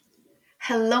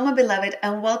Hello, my beloved,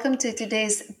 and welcome to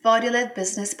today's Body-Led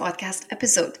Business Podcast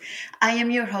episode. I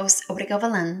am your host, Obrega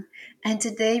Valan, and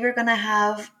today we're going to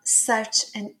have such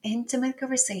an intimate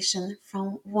conversation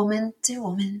from woman to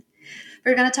woman.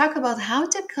 We're going to talk about how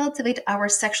to cultivate our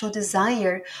sexual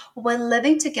desire while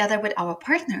living together with our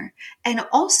partner and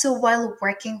also while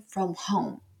working from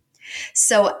home.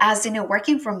 So, as you know,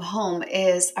 working from home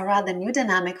is a rather new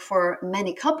dynamic for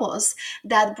many couples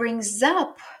that brings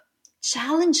up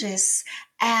challenges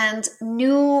and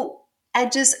new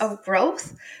edges of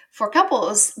growth for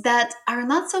couples that are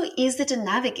not so easy to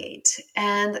navigate.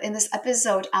 And in this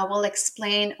episode, I will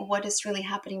explain what is really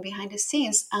happening behind the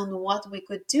scenes and what we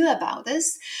could do about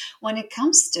this when it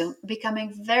comes to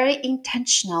becoming very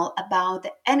intentional about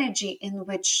the energy in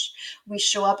which we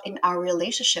show up in our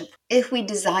relationship if we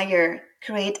desire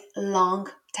create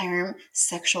long-term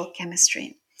sexual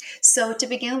chemistry. So to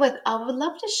begin with, I would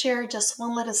love to share just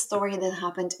one little story that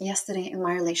happened yesterday in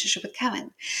my relationship with Kevin.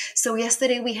 So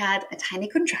yesterday we had a tiny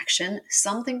contraction,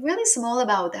 something really small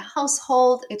about the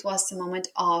household. It was a moment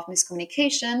of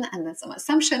miscommunication and then some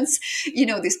assumptions,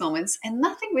 these moments, and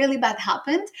nothing really bad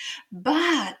happened.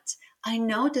 But I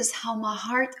noticed how my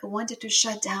heart wanted to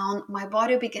shut down, my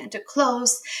body began to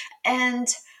close, and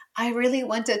I really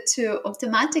wanted to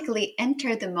automatically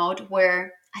enter the mode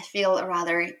where I feel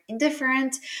rather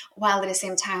indifferent, while at the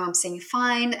same time I'm saying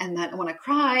fine and then I want to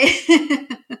cry.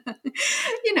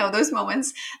 Those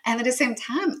moments. And at the same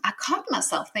time, I caught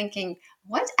myself thinking,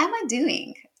 what am I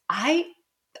doing? I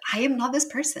am not this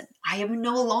person. I am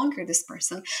no longer this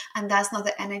person. And that's not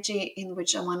the energy in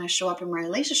which I want to show up in my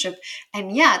relationship.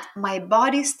 And yet my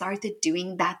body started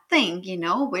doing that thing,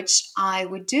 which I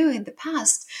would do in the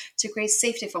past to create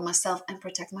safety for myself and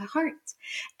protect my heart.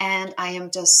 And I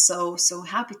am just so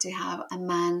happy to have a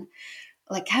man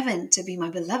like Kevin to be my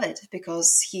beloved,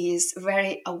 because he is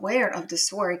very aware of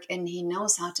this work and he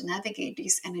knows how to navigate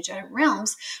these energetic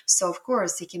realms. So of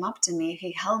course he came up to me,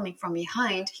 he held me from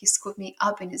behind, he scooped me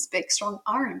up in his big strong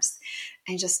arms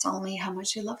and just told me how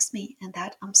much he loves me and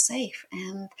that I'm safe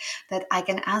and that I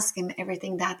can ask him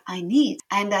everything that I need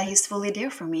and that he's fully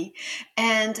there for me.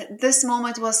 And this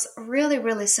moment was really,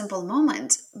 really simple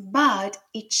moment, but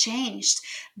it changed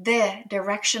the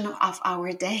direction of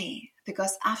our day.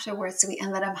 Because afterwards we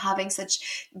ended up having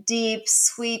such deep,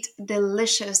 sweet,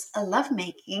 delicious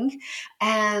lovemaking.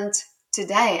 And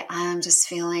today I'm just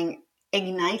feeling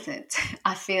ignited.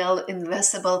 I feel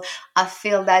invisible. I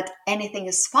feel that anything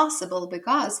is possible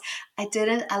because I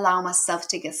didn't allow myself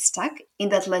to get stuck in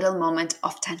that little moment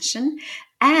of tension.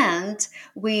 And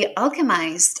we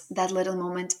alchemized that little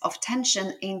moment of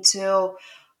tension into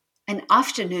an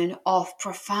afternoon of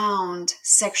profound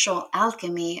sexual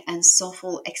alchemy and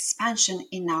soulful expansion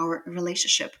in our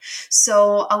relationship.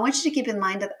 So I want you to keep in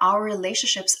mind that our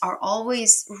relationships are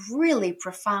always really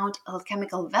profound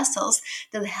alchemical vessels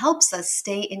that helps us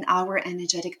stay in our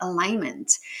energetic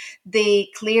alignment. They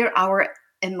clear our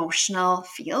emotional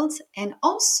field and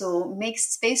also make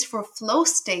space for flow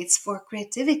states, for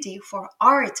creativity, for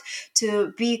art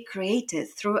to be created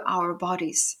through our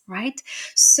bodies, right?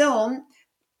 So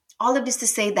all of this to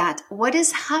say that what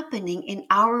is happening in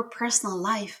our personal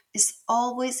life is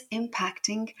always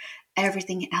impacting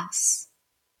everything else.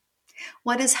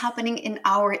 What is happening in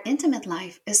our intimate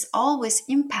life is always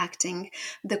impacting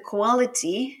the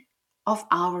quality of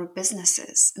our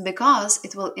businesses, because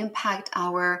it will impact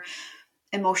our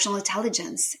emotional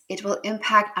intelligence. It will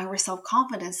impact our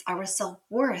self-confidence, our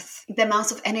self-worth, the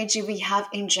amounts of energy we have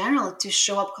in general to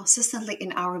show up consistently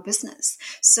in our business.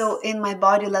 So in my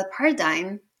body-led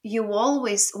paradigm, you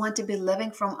always want to be living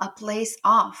from a place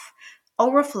of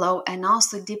overflow and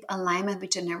also deep alignment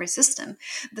with your nervous system.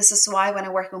 This is why when I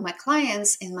work with my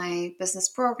clients in my business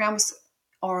programs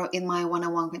or in my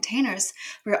one-on-one containers,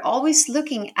 we're always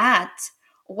looking at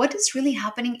what is really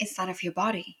happening inside of your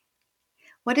body.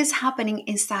 What is happening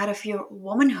inside of your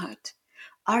womanhood?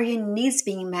 Are your needs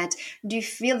being met? Do you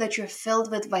feel that you're filled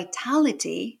with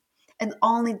vitality? And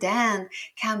only then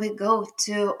can we go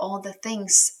to all the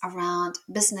things around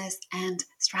business and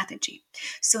strategy.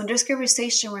 So in this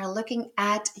conversation, we're looking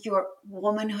at your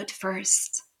womanhood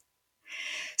first.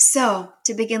 So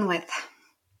to begin with,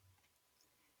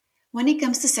 when it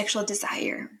comes to sexual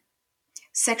desire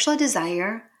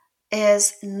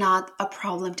is not a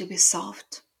problem to be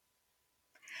solved.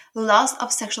 Loss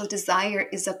of sexual desire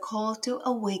is a call to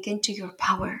awaken to your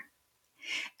power.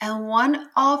 And one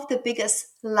of the biggest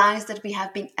lies that we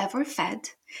have been ever fed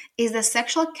is that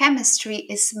sexual chemistry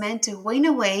is meant to wane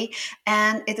away,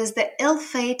 and it is the ill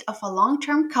fate of a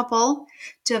long-term couple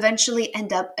to eventually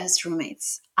end up as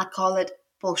roommates. I call it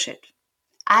bullshit.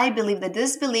 I believe that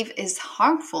this belief is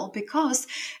harmful because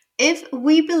if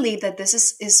we believe that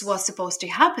this is what's supposed to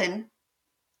happen,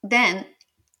 then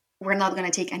we're not going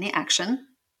to take any action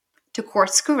to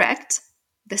course correct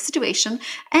the situation,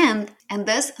 and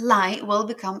this lie will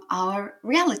become our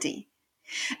reality.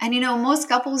 And most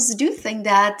couples do think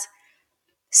that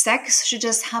sex should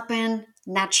just happen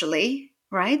naturally,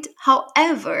 right?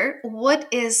 However, what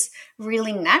is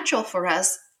really natural for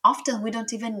us, often we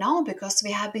don't even know, because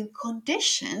we have been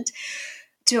conditioned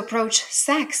to approach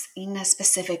sex in a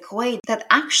specific way that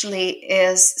actually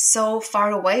is so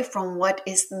far away from what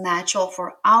is natural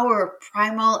for our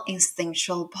primal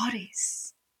instinctual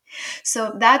bodies.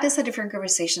 So that is a different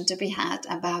conversation to be had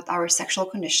about our sexual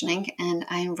conditioning, and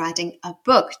I am writing a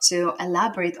book to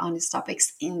elaborate on these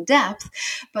topics in depth.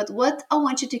 But what I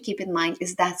want you to keep in mind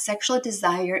is that sexual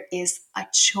desire is a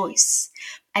choice,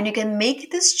 and you can make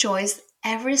this choice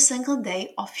every single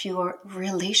day of your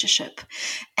relationship.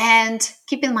 And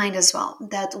keep in mind as well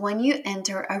that when you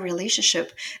enter a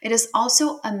relationship, it is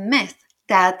also a myth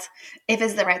that if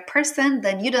it's the right person,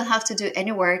 then you don't have to do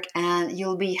any work and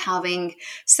you'll be having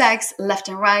sex left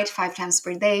and right 5 times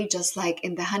per day, just like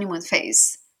in the honeymoon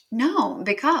phase. No,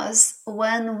 because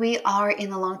when we are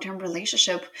in a long-term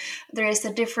relationship, there is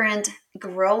a different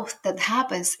growth that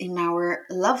happens in our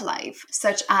love life,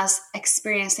 such as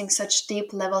experiencing such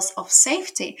deep levels of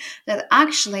safety that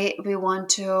actually we want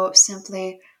to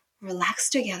simply relax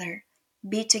together,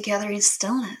 be together in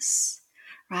stillness,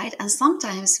 right? And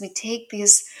sometimes we take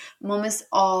these moments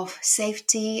of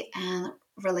safety and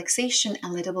relaxation a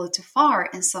little bit too far,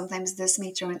 and sometimes this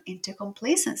may turn into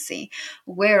complacency,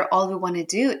 where all we want to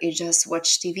do is just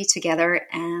watch TV together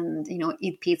and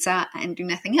eat pizza and do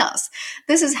nothing else.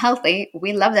 This is healthy.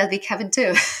 We love that with Kevin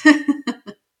too.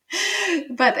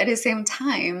 But at the same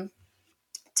time,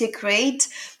 to create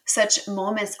such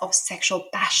moments of sexual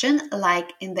passion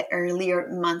like in the earlier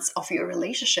months of your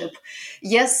relationship,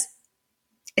 yes,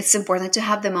 it's important to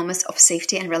have the moments of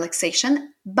safety and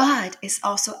relaxation, but it's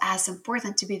also as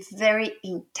important to be very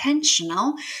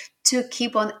intentional to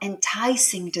keep on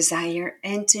enticing desire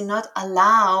and to not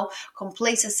allow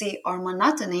complacency or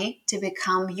monotony to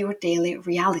become your daily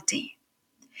reality.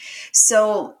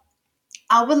 So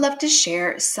I would love to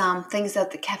share some things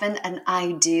that Kevin and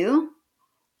I do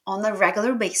on a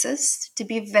regular basis to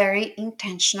be very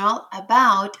intentional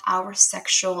about our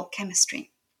sexual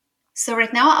chemistry. So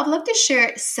right now, I would love to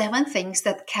share 7 things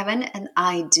that Kevin and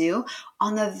I do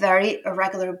on a very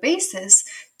regular basis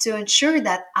to ensure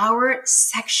that our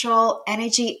sexual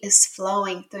energy is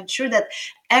flowing, to ensure that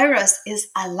Eros is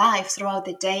alive throughout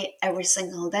the day, every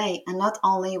single day, and not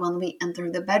only when we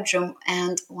enter the bedroom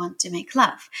and want to make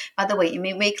love. By the way, you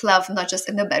may make love not just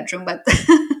in the bedroom, but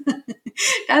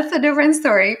that's a different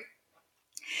story.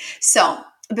 So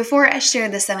before I share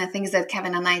the 7 things that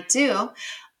Kevin and I do,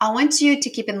 I want you to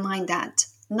keep in mind that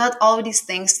not all of these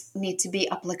things need to be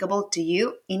applicable to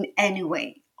you in any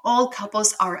way. All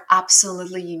couples are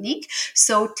absolutely unique,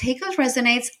 so take what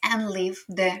resonates and leave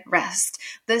the rest.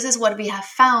 This is what we have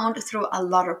found through a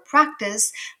lot of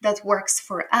practice that works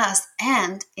for us,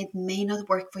 and it may not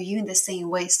work for you in the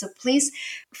same way. So please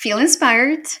feel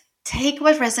inspired, take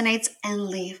what resonates, and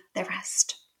leave the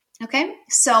rest. Okay?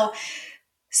 So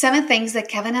 7 things that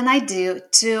Kevin and I do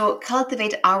to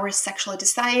cultivate our sexual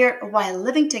desire while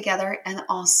living together and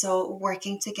also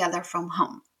working together from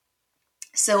home.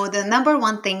 So the number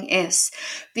 1 thing is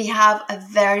we have a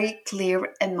very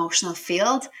clear emotional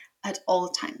field at all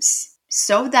times,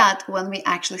 so that when we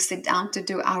actually sit down to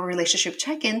do our relationship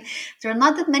check-in, there are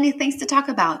not that many things to talk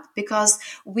about because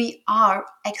we are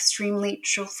extremely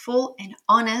truthful and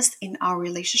honest in our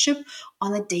relationship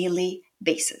on a daily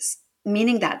basis.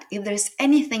 Meaning that if there's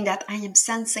anything that I am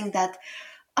sensing that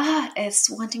is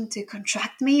wanting to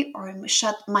contract me or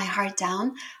shut my heart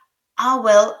down, I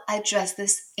will address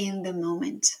this in the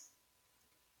moment.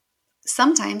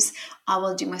 Sometimes I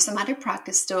will do my somatic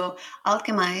practice to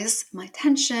alchemize my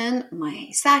tension, my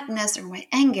sadness, or my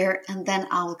anger, and then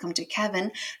I will come to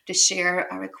Kevin to share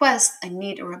a request, a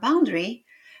need, or a boundary.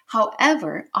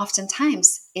 However,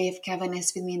 oftentimes, if Kevin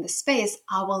is with me in the space,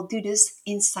 I will do this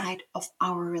inside of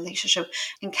our relationship.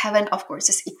 And Kevin, of course,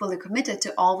 is equally committed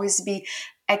to always be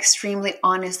extremely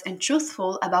honest and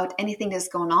truthful about anything that's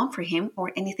going on for him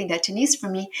or anything that he needs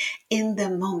from me in the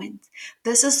moment.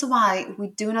 This is why we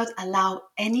do not allow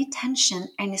any tension,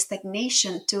 any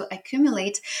stagnation to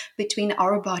accumulate between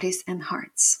our bodies and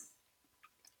hearts.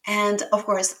 And of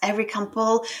course, every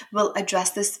couple will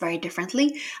address this very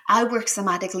differently. I work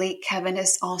somatically. Kevin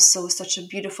is also such a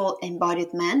beautiful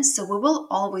embodied man. So we will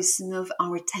always move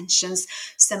our tensions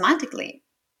somatically.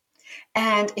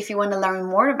 And if you want to learn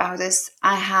more about this,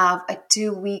 I have a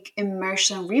 2-week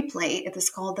immersion replay. It is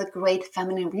called the Great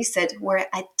Feminine Reset, where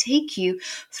I take you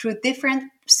through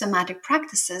different somatic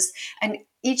practices, and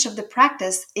each of the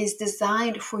practice is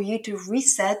designed for you to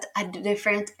reset a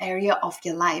different area of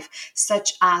your life,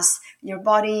 such as your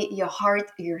body, your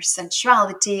heart, your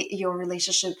sensuality, your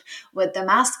relationship with the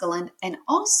masculine, and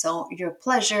also your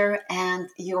pleasure and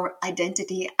your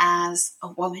identity as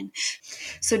a woman.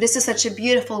 So this is such a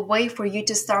beautiful way for you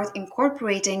to start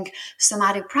incorporating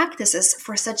somatic practices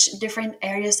for such different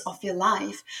areas of your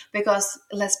life. Because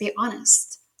let's be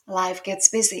honest, life gets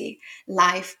busy.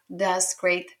 Life does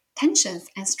create tensions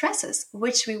and stresses,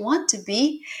 which we want to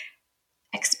be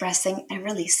expressing and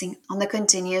releasing on a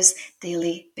continuous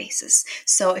daily basis.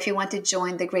 So if you want to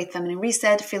join the Great Feminine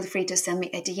Reset, feel free to send me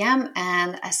a DM,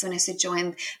 and as soon as you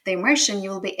join the immersion, you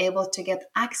will be able to get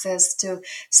access to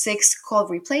 6 call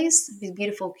replays with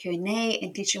beautiful Q&A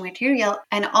and teaching material,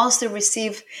 and also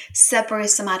receive separate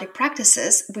somatic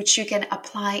practices which you can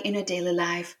apply in your daily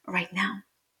life right now.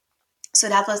 So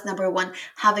that was number 1,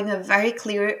 having a very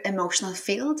clear emotional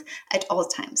field at all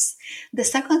times. The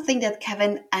second thing that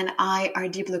Kevin and I are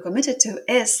deeply committed to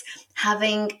is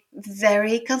having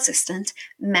very consistent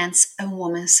men's and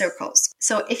women's circles.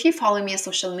 So if you follow me on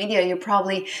social media, you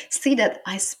probably see that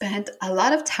I spend a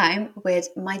lot of time with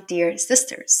my dear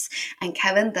sisters, and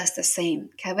Kevin does the same.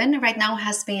 Kevin right now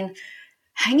has been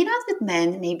hanging out with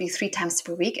men maybe 3 times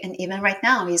per week, and even right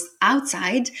now he's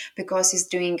outside because he's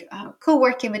doing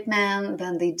co-working with men.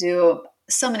 Then they do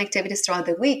so many activities throughout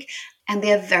the week, and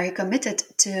they are very committed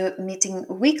to meeting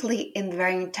weekly in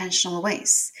very intentional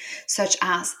ways, such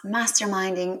as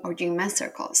masterminding or doing men's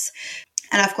circles.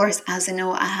 And of course, as you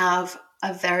know, I have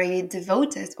a very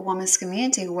devoted women's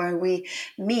community where we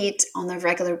meet on a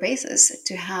regular basis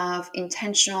to have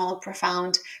intentional,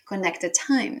 profound, connected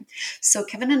time. So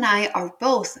Kevin and I are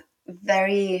both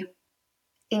very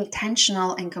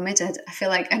intentional and committed. I feel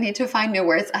like I need to find new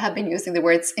words. I have been using the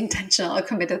words intentional and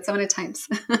committed so many times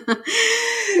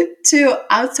to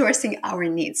outsourcing our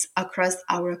needs across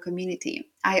our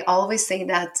community. I always say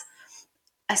that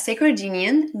a sacred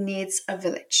union needs a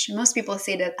village. Most people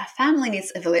say that a family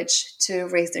needs a village to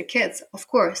raise their kids, of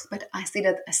course, but I say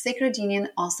that a sacred union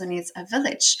also needs a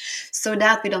village so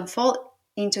that we don't fall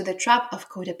into the trap of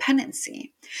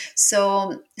codependency.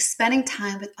 So spending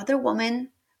time with other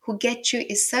women who get you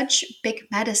is such big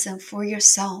medicine for your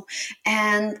soul.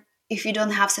 And if you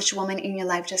don't have such a woman in your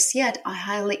life just yet, I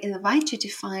highly invite you to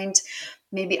find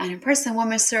maybe an in-person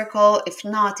women's circle. If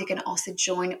not, you can also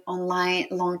join online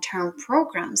long-term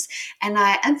programs. And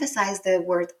I emphasize the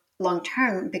word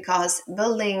long-term because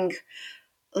building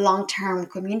long-term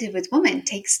community with women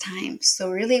takes time. So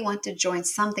really want to join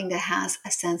something that has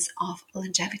a sense of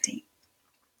longevity.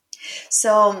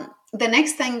 So the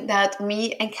next thing that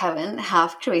me and Kevin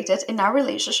have created in our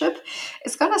relationship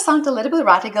is going to sound a little bit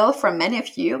radical for many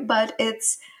of you, but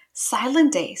it's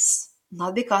silent days.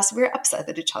 Not because we're upset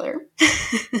at each other,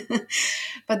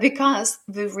 but because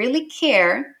we really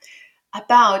care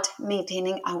about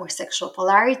maintaining our sexual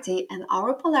polarity. And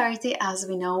our polarity, as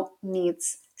we know,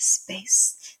 needs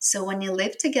space. So when you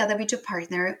live together with your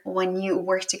partner, when you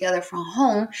work together from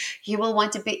home, you will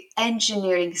want to be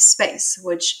engineering space,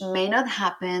 which may not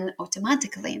happen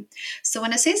automatically. So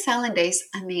when I say silent days,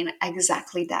 I mean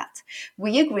exactly that.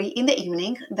 We agree in the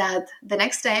evening that the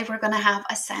next day we're going to have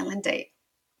a silent day.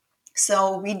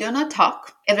 So we do not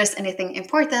talk. If there's anything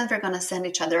important, we're going to send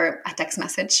each other a text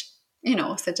message,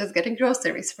 such as getting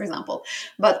groceries, for example.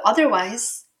 But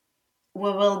otherwise,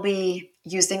 we will be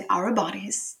using our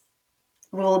bodies.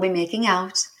 We will be making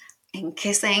out and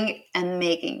kissing and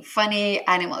making funny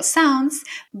animal sounds,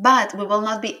 but we will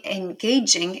not be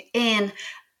engaging in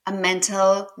a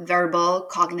mental, verbal,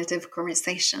 cognitive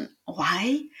conversation.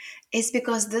 Why? It's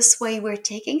because this way we're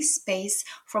taking space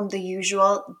from the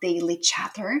usual daily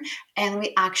chatter, and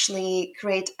we actually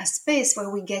create a space where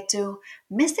we get to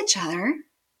miss each other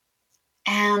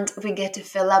and we get to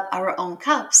fill up our own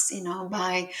cups,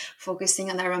 by focusing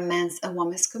on our men's and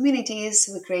women's communities.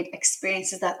 We create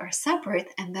experiences that are separate,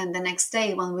 and then the next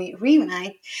day when we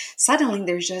reunite, suddenly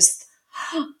there's just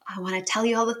I want to tell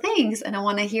you all the things and I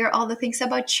want to hear all the things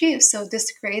about you. So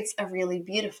this creates a really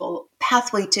beautiful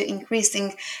pathway to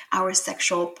increasing our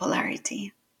sexual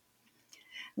polarity.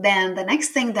 Then the next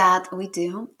thing that we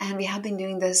do, and we have been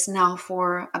doing this now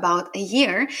for about a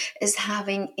year, is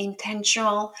having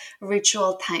intentional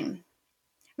ritual time.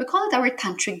 We call it our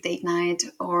tantric date night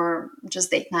or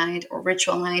just date night or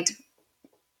ritual night.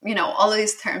 all of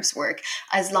these terms work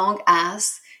as long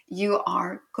as you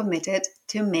are committed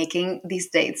to making these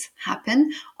dates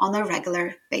happen on a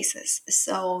regular basis.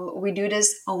 So we do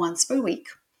this once per week.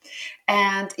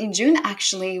 And in June,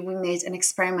 actually, we made an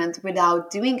experiment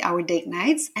without doing our date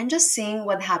nights and just seeing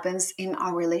what happens in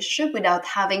our relationship without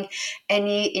having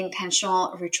any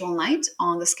intentional ritual night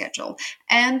on the schedule.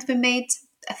 And we made,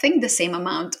 I think, the same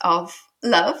amount of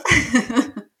love.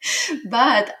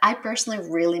 But I personally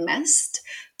really missed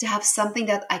to have something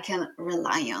that I can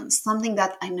rely on, something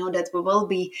that I know that we will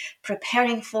be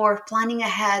preparing for, planning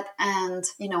ahead. And,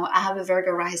 I have a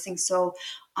Virgo rising, so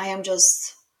I am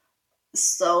just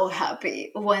so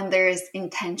happy when there is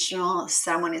intentional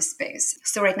ceremony space.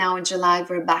 So right now in July,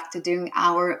 we're back to doing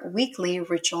our weekly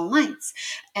ritual nights.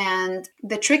 And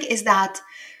the trick is that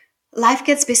life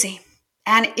gets busy.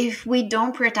 And if we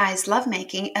don't prioritize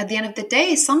lovemaking, at the end of the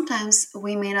day, sometimes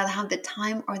we may not have the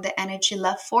time or the energy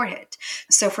left for it.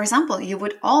 So for example, you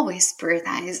would always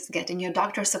prioritize getting your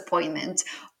doctor's appointment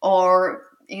or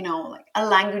like a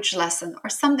language lesson or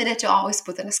something that you always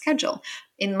put on a schedule.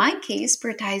 In my case,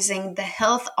 prioritizing the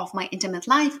health of my intimate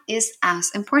life is as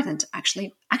important,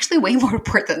 actually way more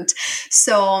important.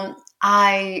 So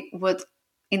I would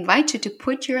invite you to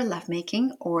put your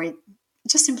lovemaking or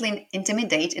just simply an intimate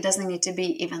date, it doesn't need to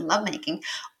be even lovemaking,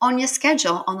 on your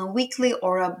schedule on a weekly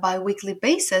or a bi-weekly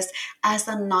basis as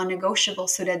a non-negotiable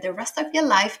so that the rest of your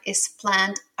life is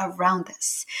planned around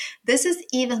this. This is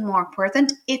even more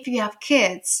important if you have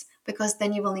kids, because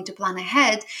then you will need to plan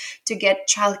ahead to get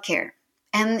childcare.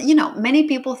 And, many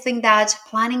people think that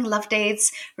planning love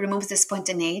dates removes the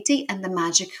spontaneity and the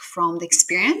magic from the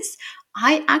experience.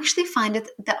 I actually find it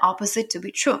the opposite to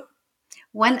be true.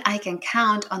 When I can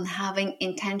count on having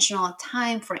intentional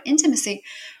time for intimacy,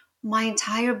 my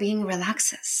entire being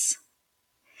relaxes.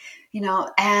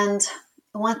 And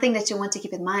one thing that you want to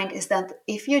keep in mind is that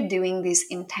if you're doing these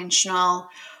intentional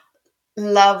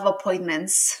love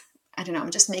appointments, I don't know,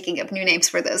 I'm just making up new names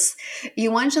for this,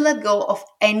 you want to let go of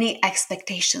any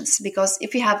expectations, because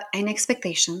if you have any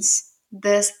expectations,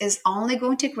 this is only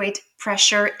going to create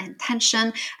pressure and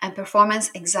tension and performance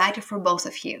anxiety for both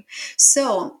of you.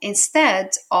 So instead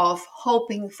of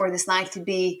hoping for this night to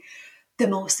be the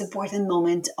most important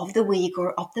moment of the week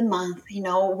or of the month,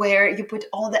 where you put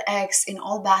all the eggs in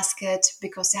all basket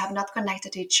because you have not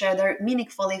connected to each other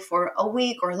meaningfully for a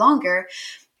week or longer,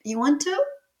 you want to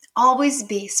always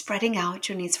be spreading out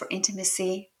your needs for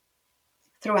intimacy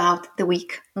throughout the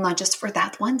week, not just for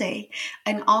that one day,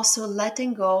 and also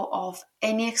letting go of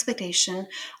any expectation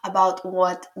about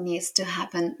what needs to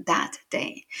happen that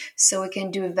day. So we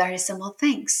can do very simple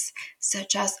things,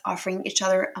 such as offering each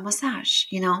other a massage.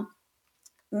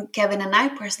 Kevin and I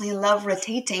personally love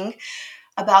rotating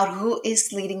about who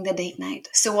is leading the date night.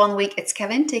 So one week it's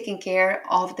Kevin taking care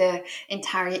of the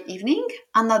entire evening.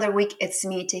 Another week it's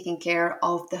me taking care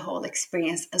of the whole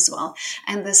experience as well.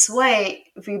 And this way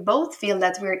we both feel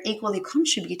that we're equally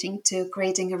contributing to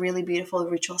creating a really beautiful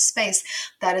ritual space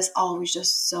that is always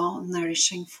just so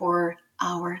nourishing for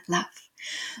our love.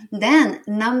 Then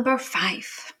number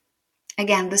 5.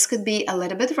 Again, this could be a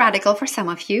little bit radical for some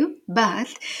of you,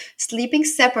 but sleeping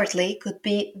separately could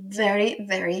be very,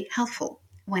 very helpful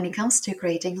when it comes to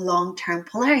creating long-term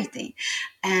polarity.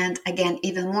 And again,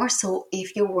 even more so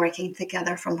if you're working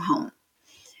together from home.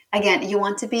 Again, you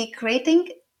want to be creating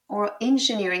or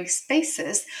engineering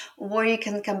spaces where you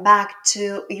can come back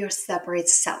to your separate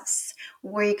selves,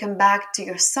 where you come back to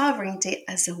your sovereignty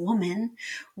as a woman,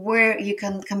 where you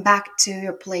can come back to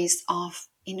your place of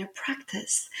inner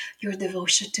practice, your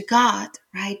devotion to God,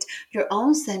 right? Your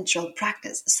own central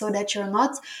practice, so that you're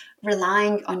not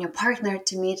relying on your partner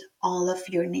to meet all of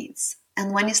your needs.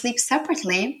 And when you sleep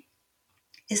separately,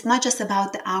 it's not just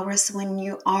about the hours when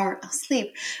you are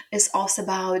asleep, it's also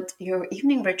about your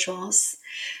evening rituals,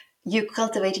 you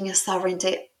cultivating your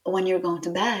sovereignty when you're going to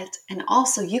bed, and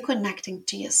also you connecting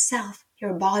to yourself,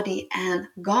 your body, and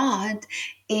God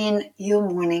in your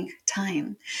morning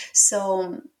time.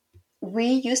 So we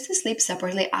used to sleep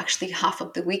separately actually half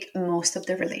of the week, most of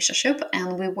the relationship,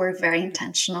 and we were very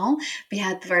intentional. We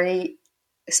had very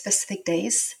specific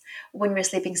days when we're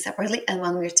sleeping separately and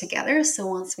when we're together. So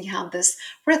once we have this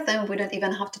rhythm, we don't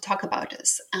even have to talk about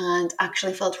this. And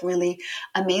actually felt really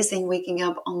amazing waking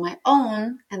up on my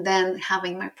own and then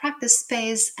having my practice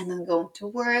space and then going to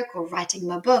work or writing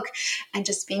my book and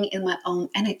just being in my own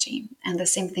energy. And the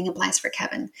same thing applies for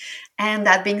Kevin. And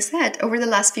that being said, over the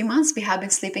last few months, we have been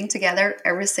sleeping together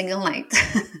every single night.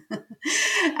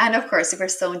 And of course, we're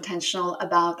so intentional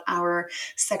about our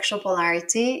sexual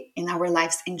polarity in our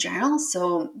lives in general.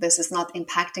 So this is not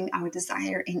impacting our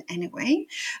desire in any way.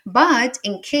 But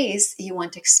in case you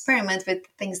want to experiment with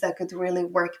things that could really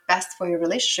work best for your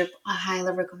relationship, I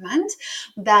highly recommend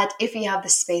that if you have the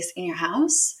space in your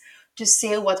house, to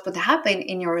see what would happen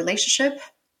in your relationship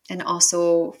and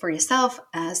also for yourself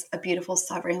as a beautiful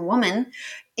sovereign woman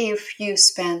if you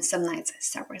spend some nights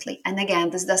separately. And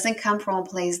again, this doesn't come from a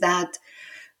place that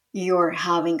you're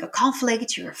having a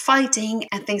conflict, you're fighting,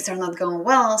 and things are not going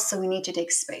well, so we need to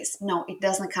take space. No, it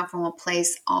doesn't come from a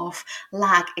place of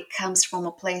lack. It comes from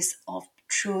a place of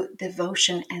true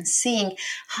devotion and seeing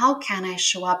how can I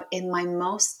show up in my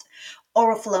most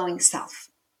overflowing self.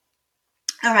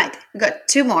 All right, good.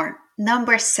 Two more.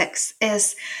 Number 6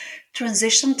 is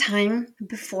transition time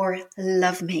before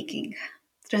lovemaking.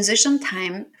 Transition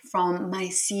time from my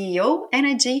CEO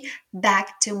energy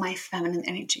back to my feminine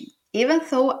energy. Even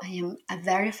though I am a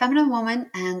very feminine woman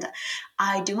and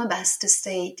I do my best to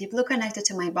stay deeply connected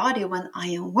to my body when I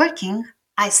am working,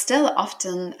 I still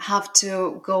often have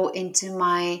to go into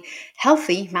my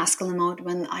healthy masculine mode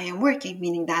when I am working,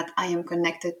 meaning that I am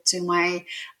connected to my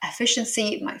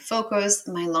efficiency, my focus,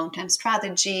 my long-term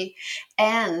strategy,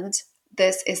 and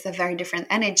this is a very different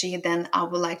energy than I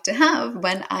would like to have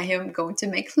when I am going to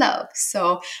make love.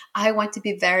 So I want to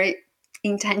be very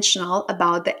intentional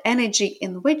about the energy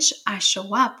in which I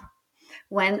show up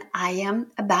when I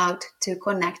am about to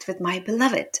connect with my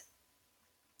beloved.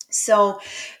 So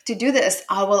to do this,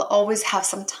 I will always have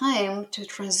some time to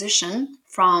transition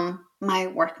from my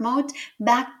work mode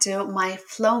back to my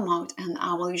flow mode. And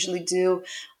I will usually do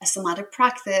a somatic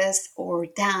practice or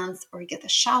dance or get a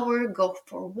shower, go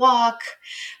for a walk,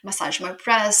 massage my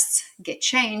breasts, get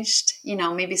changed,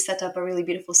 maybe set up a really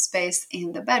beautiful space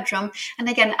in the bedroom. And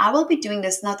again, I will be doing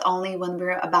this not only when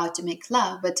we're about to make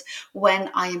love, but when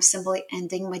I am simply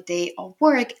ending my day of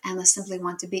work and I simply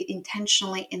want to be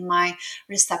intentionally in my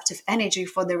receptive energy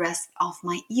for the rest of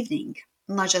my evening,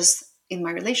 not just in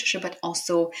my relationship, but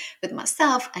also with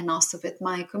myself and also with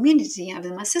my community and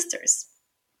with my sisters.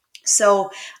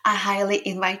 So I highly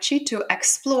invite you to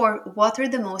explore what are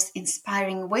the most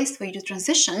inspiring ways for you to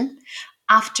transition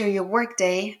after your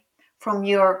workday from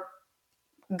your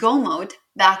go mode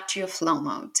back to your flow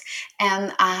mode.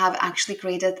 And I have actually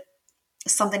created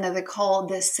something that we call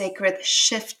the sacred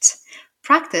shift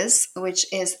practice, which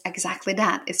is exactly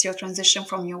that. It's your transition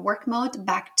from your work mode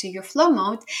back to your flow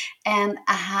mode. And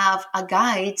I have a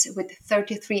guide with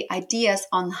 33 ideas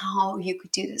on how you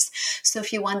could do this. So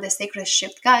if you want the sacred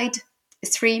shift guide,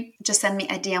 it's free. Just send me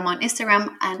a DM on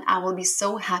Instagram and I will be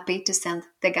so happy to send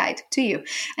the guide to you.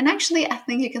 And actually, I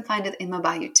think you can find it in my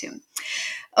bio too.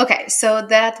 Okay, so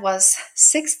that was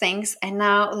 6 things. And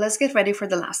now let's get ready for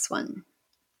the last one.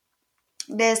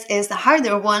 This is the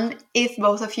harder one if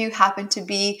both of you happen to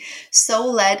be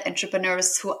soul-led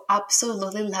entrepreneurs who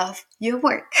absolutely love your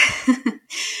work.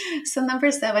 So number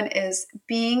 7 is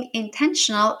being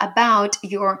intentional about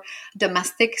your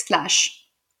domestic /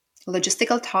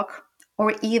 logistical talk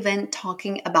or even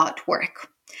talking about work.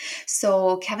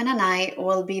 So Kevin and I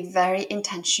will be very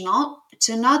intentional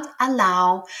to not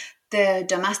allow the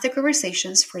domestic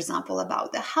conversations, for example,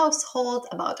 about the household,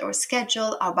 about our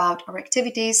schedule, about our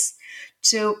activities,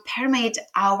 to permeate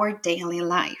our daily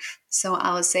life. So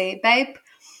I will say, babe,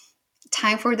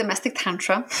 time for domestic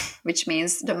tantra, which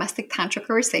means domestic tantra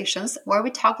conversations where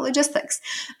we talk logistics.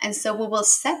 And so we will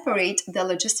separate the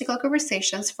logistical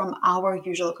conversations from our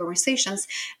usual conversations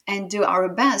and do our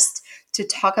best to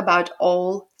talk about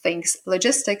all things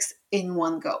logistics in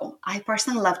one go. I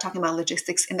personally love talking about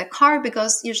logistics in the car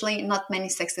because usually not many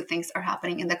sexy things are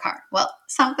happening in the car. Well,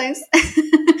 sometimes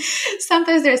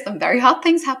there's some very hot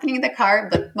things happening in the car,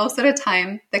 but most of the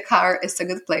time the car is a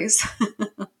good place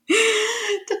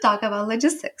to talk about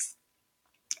logistics.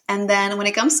 And then when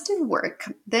it comes to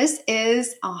work, this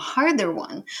is a harder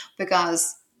one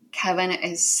because Kevin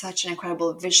is such an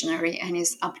incredible visionary and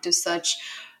he's up to such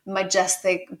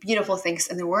majestic, beautiful things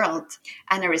in the world.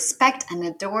 And I respect and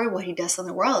adore what he does in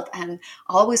the world and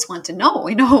always want to know,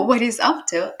 what he's up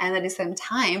to. And at the same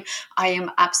time, I am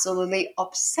absolutely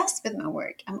obsessed with my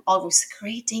work. I'm always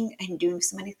creating and doing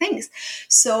so many things.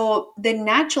 So the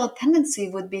natural tendency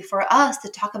would be for us to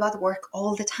talk about work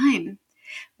all the time.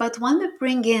 But when we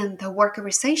bring in the work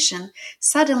conversation,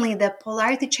 suddenly the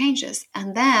polarity changes.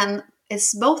 And then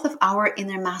it's both of our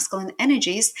inner masculine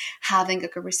energies having a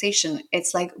conversation.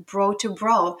 It's like bro to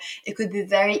bro. It could be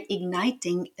very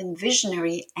igniting and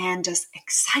visionary and just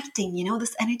exciting,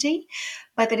 this energy.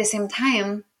 But at the same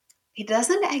time, it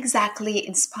doesn't exactly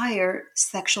inspire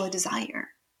sexual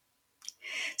desire.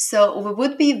 So we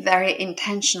would be very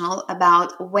intentional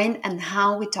about when and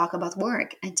how we talk about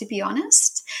work. And to be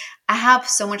honest, I have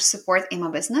so much support in my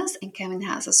business, and Kevin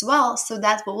has as well, so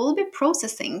that we will be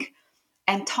processing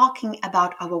and talking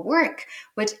about our work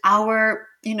with our,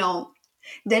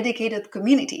 dedicated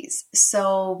communities.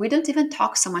 So we don't even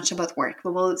talk so much about work.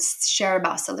 We will share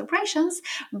about celebrations,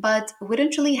 but we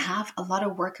don't really have a lot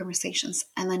of work conversations.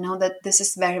 And I know that this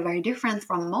is very, very different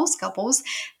from most couples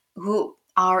who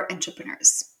are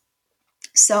entrepreneurs.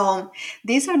 So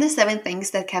these are the 7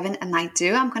 things that Kevin and I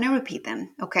do. I'm going to repeat them,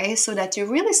 okay? So that you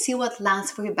really see what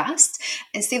lands for you best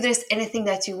and see if there's anything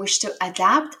that you wish to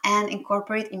adapt and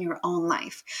incorporate in your own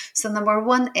life. So number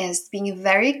 1 is being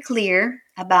very clear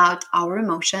about our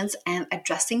emotions and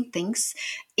addressing things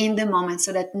in the moment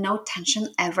so that no tension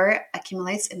ever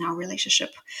accumulates in our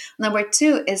relationship. Number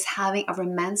 2 is having our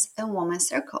men's and women's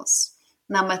circles.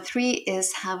 Number 3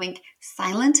 is having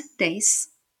silent days.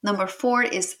 Number 4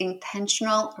 is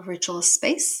intentional ritual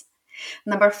space.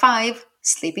 Number 5,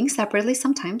 sleeping separately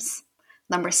sometimes.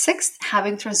 Number 6,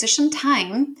 having transition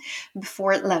time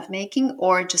before lovemaking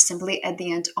or just simply at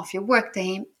the end of your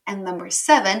workday. And number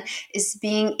 7 is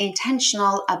being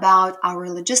intentional about our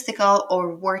logistical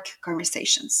or work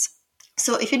conversations.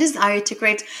 So if you desire to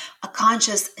create a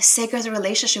conscious, sacred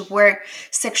relationship where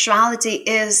sexuality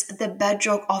is the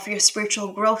bedrock of your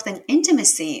spiritual growth and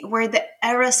intimacy, where the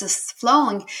eros is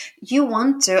flowing, you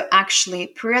want to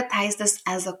actually prioritize this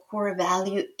as a core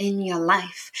value in your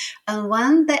life. And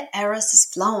when the eros is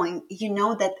flowing, you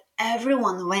know that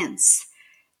everyone wins.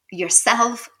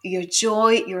 Yourself, your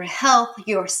joy, your health,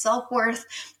 your self-worth,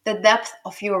 the depth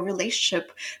of your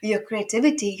relationship, your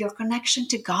creativity, your connection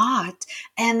to God,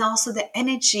 and also the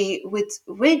energy with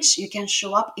which you can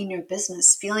show up in your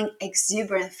business, feeling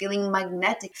exuberant, feeling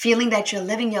magnetic, feeling that you're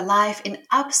living your life in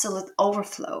absolute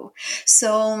overflow.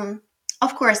 So,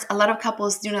 of course, a lot of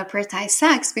couples do not prioritize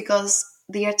sex because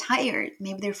they are tired.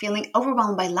 Maybe they're feeling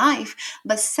overwhelmed by life,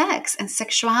 but sex and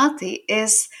sexuality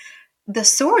is the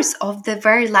source of the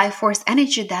very life force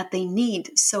energy that they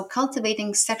need. So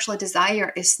cultivating sexual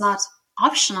desire is not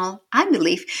optional, I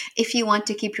believe, if you want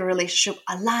to keep your relationship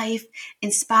alive,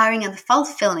 inspiring and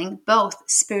fulfilling both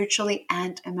spiritually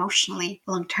and emotionally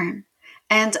long term.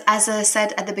 And as I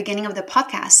said at the beginning of the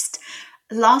podcast,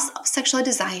 loss of sexual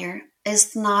desire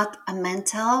is not a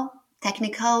mental,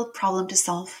 technical problem to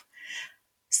solve.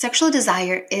 Sexual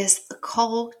desire is a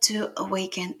call to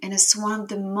awaken, and it's one of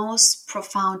the most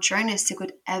profound journeys you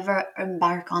could ever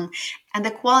embark on. And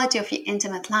the quality of your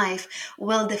intimate life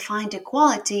will define the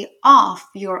quality of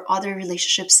your other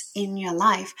relationships in your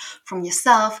life, from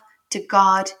yourself to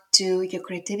God, to your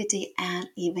creativity, and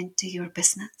even to your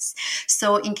business.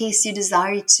 So in case you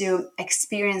desire to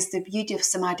experience the beauty of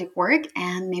somatic work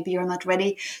and maybe you're not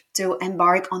ready to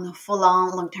embark on a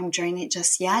full-on long-term journey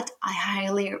just yet, I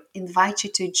highly invite you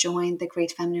to join the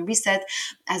Great Feminine Reset.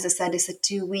 As I said, it's a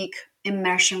 2-week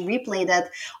immersion replay that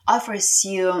offers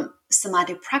you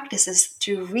somatic practices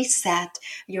to reset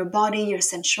your body, your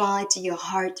sensuality, your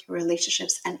heart, your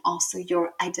relationships, and also your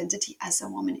identity as a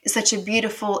woman. It's such a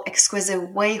beautiful,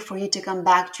 exquisite way for you to come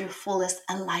back to your fullest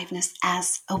aliveness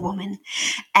as a woman.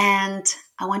 And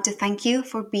I want to thank you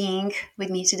for being with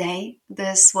me today.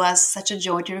 This was such a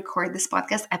joy to record this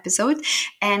podcast episode.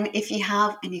 And if you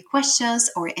have any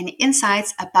questions or any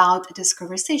insights about this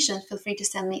conversation, feel free to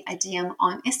send me a DM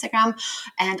on Instagram.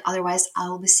 And otherwise, I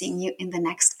will be seeing you in the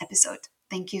next episode.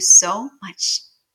 Thank you so much.